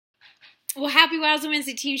Well, happy Wowza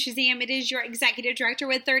Wednesday, Team Shazaam. It is your executive director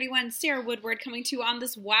with 31, Sarah Woodward, coming to you on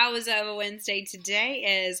this Wowza Wednesday.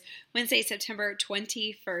 Today is Wednesday, September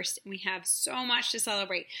 21st, and we have so much to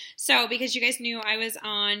celebrate. So, because you guys knew I was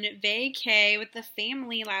on vacay with the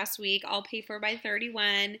family last week, all paid for by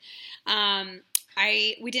 31,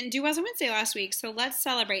 we didn't do Wowza Wednesday last week, so let's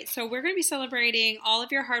celebrate. So we're going to be celebrating all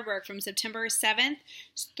of your hard work from September 7th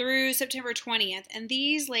through September 20th, and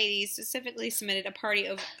these ladies specifically submitted a party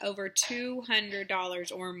of over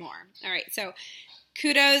 $200 or more. All right, so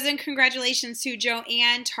kudos and congratulations to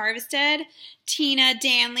Joanne Tarvestead, Tina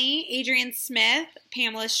Danley, Adrian Smith,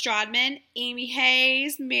 Pamela Strodman, Amy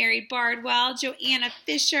Hayes, Mary Bardwell, Joanna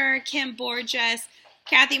Fisher, Kim Borges,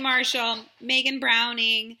 Kathy Marshall, Megan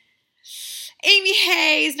Browning, Amy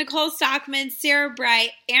Hayes, Nicole Stockman, Sarah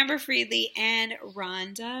Bright, Amber Friedley, and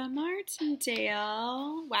Rhonda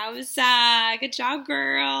Martindale. Wowza. Good job,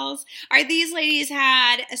 girls. All right, these ladies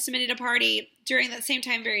had submitted a party during that same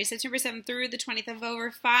time period, September 7th through the 20th, of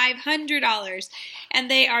over $500. And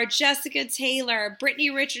they are Jessica Taylor,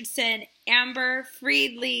 Brittany Richardson, Amber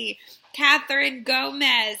Friedley, Catherine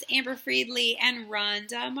Gomez, Amber Friedley, and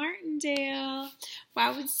Rhonda Martindale.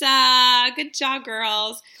 Wowza. Good job,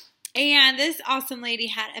 girls. And this awesome lady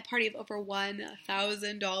had a party of over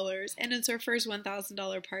 $1,000, and it's her first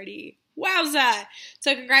 $1,000 party. Wowza!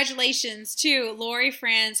 So congratulations to Lori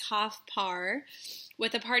Franz Hoffpar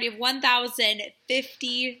with a party of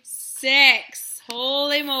 $1,056.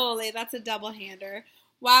 Holy moly, that's a double-hander.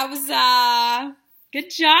 Wowza! Good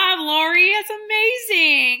job, Lori. That's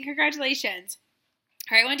amazing. Congratulations.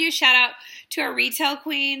 All right, I want to do a shout-out to our retail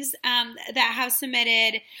queens that have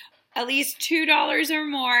submitted at least $2 or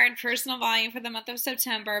more in personal volume for the month of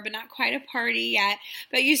September, but not quite a party yet.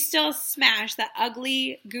 But you still smashed that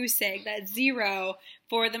ugly goose egg, that 0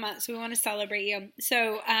 for the month. So we want to celebrate you.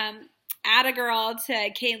 So add a girl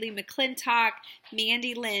to Kaylee McClintock,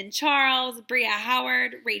 Mandy Lynn Charles, Bria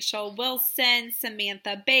Howard, Rachel Wilson,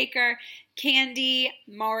 Samantha Baker, Candy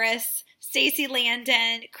Morris, Stacy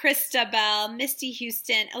Landon, Krista Bell, Misty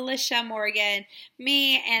Houston, Alicia Morgan,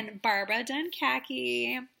 me, and Barbara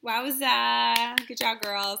Dunkaki. Wowza. Good job,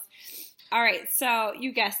 girls. All right, so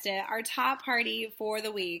you guessed it. Our top party for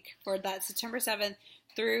the week, for that September 7th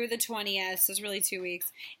through the 20th, so it's really 2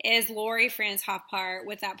 weeks, is Lori Franz Hoffpar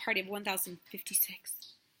with that party of $1,056.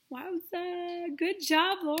 Wowza. Good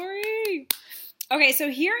job, Lori. Okay, so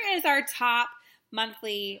here is our top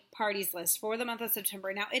monthly parties list for the month of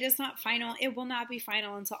September. Now, it is not final. It will not be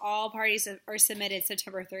final until all parties are submitted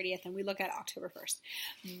September 30th, and we look at October 1st.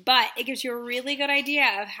 But it gives you a really good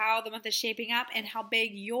idea of how the month is shaping up and how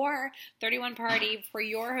big your 31 party for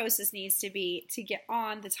your hostess needs to be to get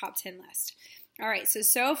on the top 10 list. All right,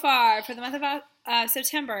 so far for the month of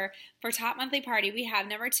September, for top monthly party, we have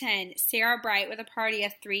number 10, Sarah Bright with a party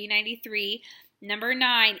of $393. Number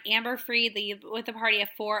 9, Amber Friedley with a party of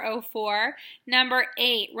 $404. Number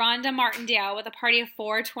 8, Rhonda Martindale with a party of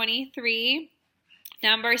 $423.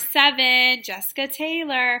 Number 7, Jessica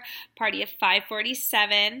Taylor, party of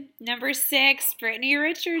 $547. Number 6, Brittany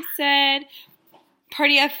Richardson,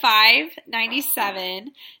 party of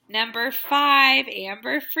 $597. Number 5,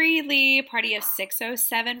 Amber Friedley, party of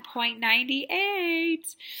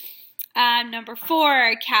 $607.98. Number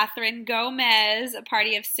 4, Catherine Gomez, a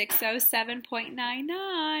party of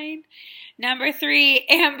 $607.99. Number 3,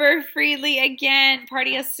 Amber Friedley again,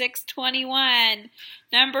 party of $621.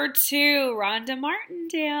 Number 2, Rhonda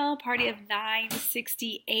Martindale, party of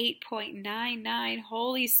 $968.99.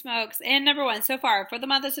 Holy smokes. And number 1 so far for the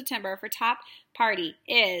month of September for top party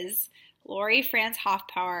is Lori Franz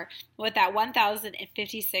Hoffpar with that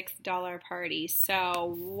 $1,056 party.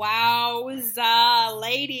 So, wowza,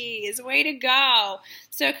 ladies, way to go.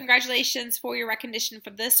 So, congratulations for your recognition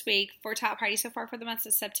for this week for top party so far for the month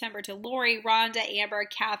of September to Lori, Rhonda, Amber,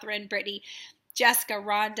 Catherine, Brittany, Jessica,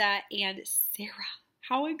 Rhonda, and Sarah.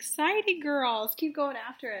 How exciting, girls. Keep going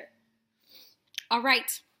after it. All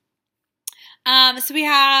right. So we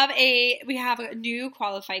have a new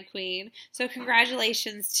qualified queen. So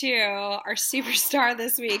congratulations to our superstar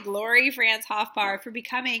this week, Lori Franz Hoffpar, for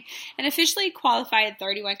becoming an officially qualified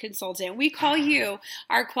 31 consultant. We call you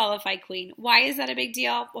our qualified queen. Why is that a big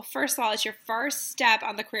deal? Well, first of all, it's your first step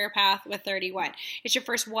on the career path with 31. It's your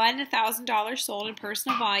first $1,000 sold in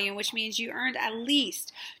personal volume, which means you earned at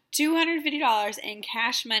least $250 in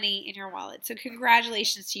cash money in your wallet. So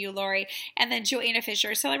congratulations to you, Lori. And then Joanna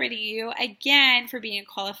Fisher, celebrating you again for being a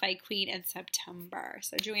qualified queen in September.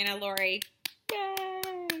 So Joanna, Lori,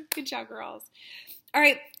 yay! Good job, girls. All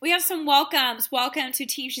right, we have some welcomes. Welcome to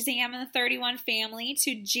Team Shazaam and the 31 family,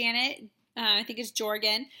 to Janet, I think it's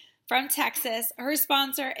Jorgen, from Texas. Her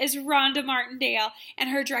sponsor is Rhonda Martindale, and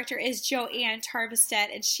her director is Joanne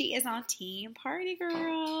Tarvestead, and she is on Team Party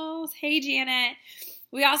Girls. Hey, Janet.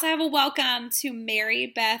 We also have a welcome to Mary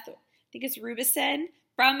Beth, I think it's Rubison,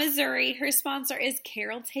 from Missouri. Her sponsor is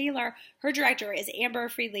Carol Taylor. Her director is Amber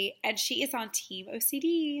Friedley, and she is on Team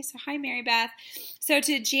OCD. So hi, Mary Beth. So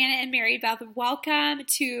to Janet and Mary Beth, welcome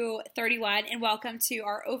to 31, and welcome to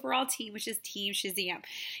our overall team, which is Team Shazaam.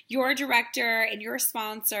 Your director and your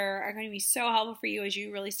sponsor are going to be so helpful for you as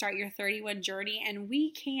you really start your 31 journey, and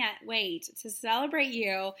we can't wait to celebrate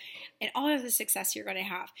you and all of the success you're going to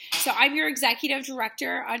have. So I'm your executive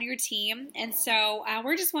director on your team, and so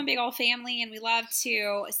we're just one big old family, and we love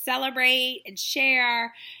to celebrate and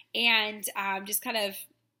share and just kind of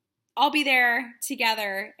all be there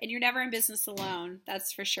together, and you're never in business alone.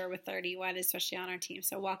 That's for sure with 31, especially on our team.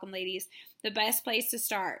 So welcome, ladies. The best place to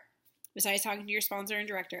start, besides talking to your sponsor and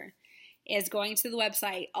director, is going to the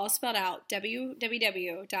website, all spelled out,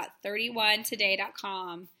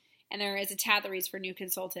 www.31today.com, and there is a tab that reads for new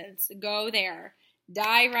consultants. Go there,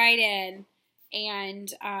 dive right in,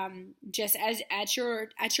 and just as at your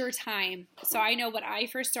time. So I know when I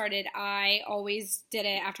first started, I always did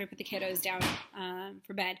it after I put the kiddos down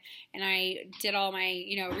for bed, and I did all my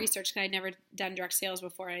research because I'd never done direct sales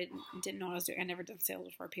before. I didn't know what I was doing. I'd never done sales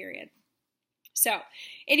before, period. So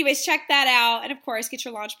anyways, check that out, and of course, get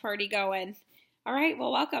your launch party going. All right,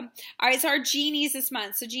 well, welcome. All right, so our genies this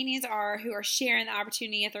month. So genies are who are sharing the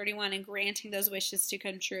opportunity at 31 and granting those wishes to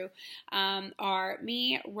come true. Are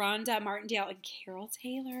me, Rhonda Martindale, and Carol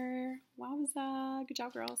Taylor. Wowza, good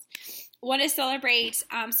job, girls. Want to celebrate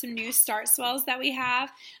some new start swells that we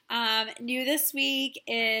have. New this week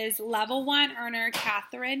is level 1 earner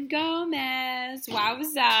Catherine Gomez.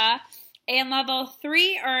 Wowza. And level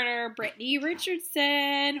 3 earner, Brittany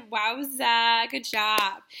Richardson. Wowza, good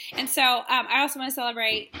job. And so I also want to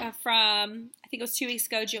celebrate from, I think it was 2 weeks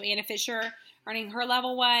ago, Joanna Fisher earning her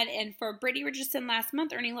level 1. And for Brittany Richardson last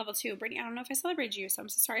month, earning level 2. Brittany, I don't know if I celebrated you, so I'm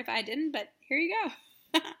so sorry if I didn't, but here you go.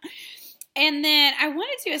 And then I want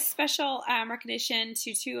to do a special recognition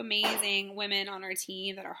to 2 amazing women on our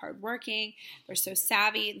team that are hardworking. They're so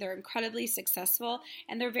savvy. They're incredibly successful.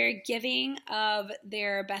 And they're very giving of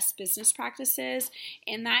their best business practices.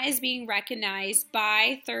 And that is being recognized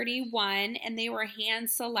by 31. And they were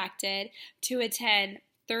hand-selected to attend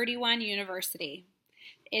 31 University.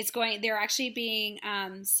 They're actually being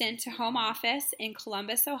sent to home office in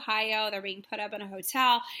Columbus, Ohio. They're being put up in a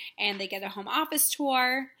hotel, and they get a home office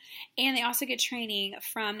tour, and they also get training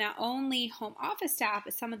from not only home office staff,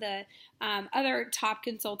 but some of the other top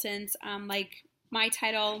consultants, like my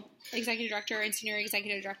title, executive director and senior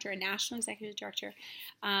executive director and national executive director,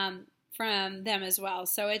 from them as well.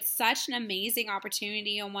 So it's such an amazing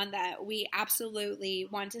opportunity, and one that we absolutely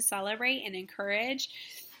want to celebrate and encourage.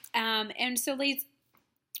 And so, ladies,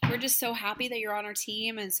 we're just so happy that you're on our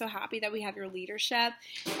team, and so happy that we have your leadership,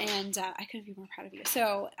 and I couldn't be more proud of you.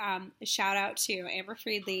 So a shout out to Amber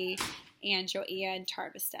Friedley and Joanne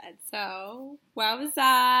Tarvestead. So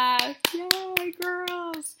wowza, yay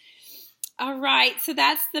girls. All right, so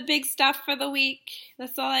that's the big stuff for the week.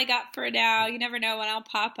 That's all I got for now. You never know when I'll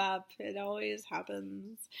pop up. It always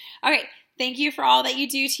happens. All right, thank you for all that you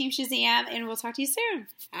do, Team Shazaam, and we'll talk to you soon.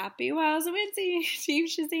 Happy Wowza Wednesday, Team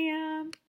Shazaam.